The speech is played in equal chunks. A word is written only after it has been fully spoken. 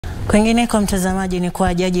Kwingine kwa mtazamaji ni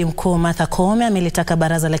kwa Jaji mkuu Martha Koome amelitaka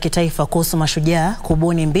baraza la kitaifa kuhusu mashujaa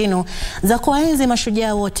kubuni mbinu za kuwaenzi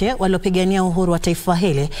mashujaa wote waliopigania uhuru wa taifa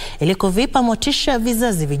hili ili kuvipa motisha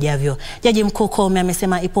vizazi vijavyo. Jaji mkuu Koome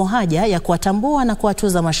amesema ipo haja ya kuwatambua na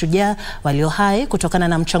kuwatuza mashujaa walio hai kutokana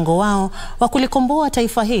na mchango wao wa kulikomboa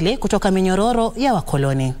taifa hili kutoka minyororo ya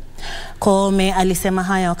wakoloni. Koome alisema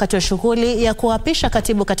haya wakati wa shughuli ya kuapisha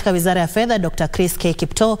katibu katika Wizara ya Fedha Dr. Chris K.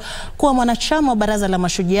 Kipto kuwa mwanachama wa baraza la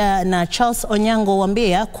mashujaa na Charles Onyango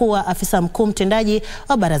Wambia kuwa afisa mkuu mtendaji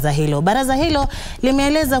wa baraza hilo. Baraza hilo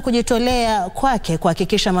limeeleza kujitolea kwake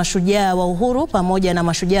kuhakikisha mashujaa wa uhuru pamoja na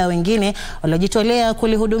mashujaa wengine waliojitolea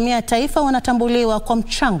kulihudumia taifa wanatambuliwa kwa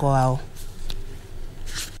mchango wao.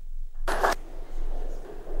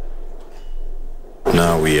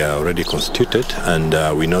 Now we are already constituted and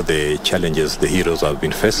we know the challenges the heroes have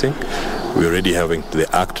been facing. We already having the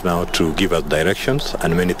act now to give us directions,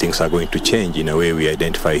 and many things are going to change in a way we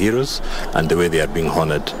identify heroes and the way they are being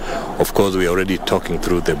honored. Of course, we are already talking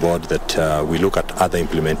through the board that we look at other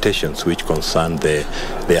implementations which concern the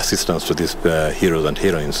assistance to these heroes and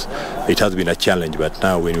heroines. It has been a challenge, but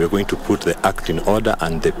now when we are going to put the act in order,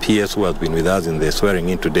 and the PS who has been with us in the swearing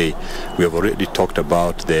in today, we have already talked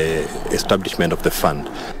about the establishment of the fund.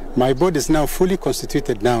 My board is now fully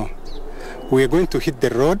constituted now. We are going to hit the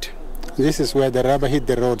road. This is where the rubber hit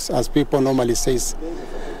the roads, as people normally say.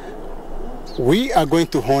 We are going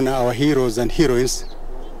to honor our heroes and heroines,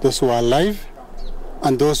 those who are alive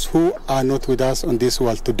and those who are not with us on this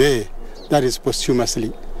world today. That is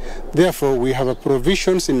posthumously. Therefore, we have a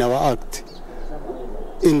provisions in our act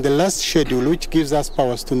in the last schedule, which gives us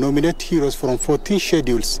powers to nominate heroes from 14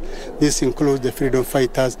 schedules. This includes the freedom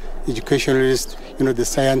fighters, educationalists, the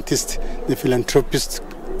scientists, the philanthropists.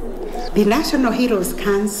 The National Heroes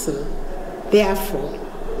Council, therefore,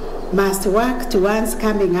 must work towards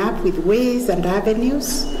coming up with ways and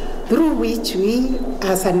avenues through which we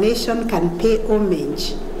as a nation can pay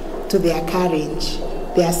homage to their courage,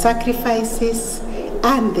 their sacrifices,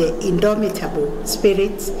 and the indomitable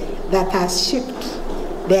spirits that has shaped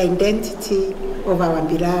the identity of our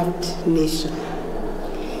beloved nation.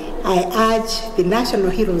 I urge the National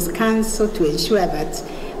Heroes Council to ensure that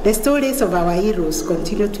the stories of our heroes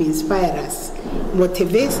continue to inspire us,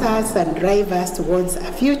 motivate us, and drive us towards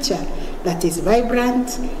a future that is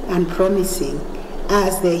vibrant and promising,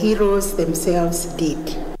 as the heroes themselves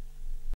did.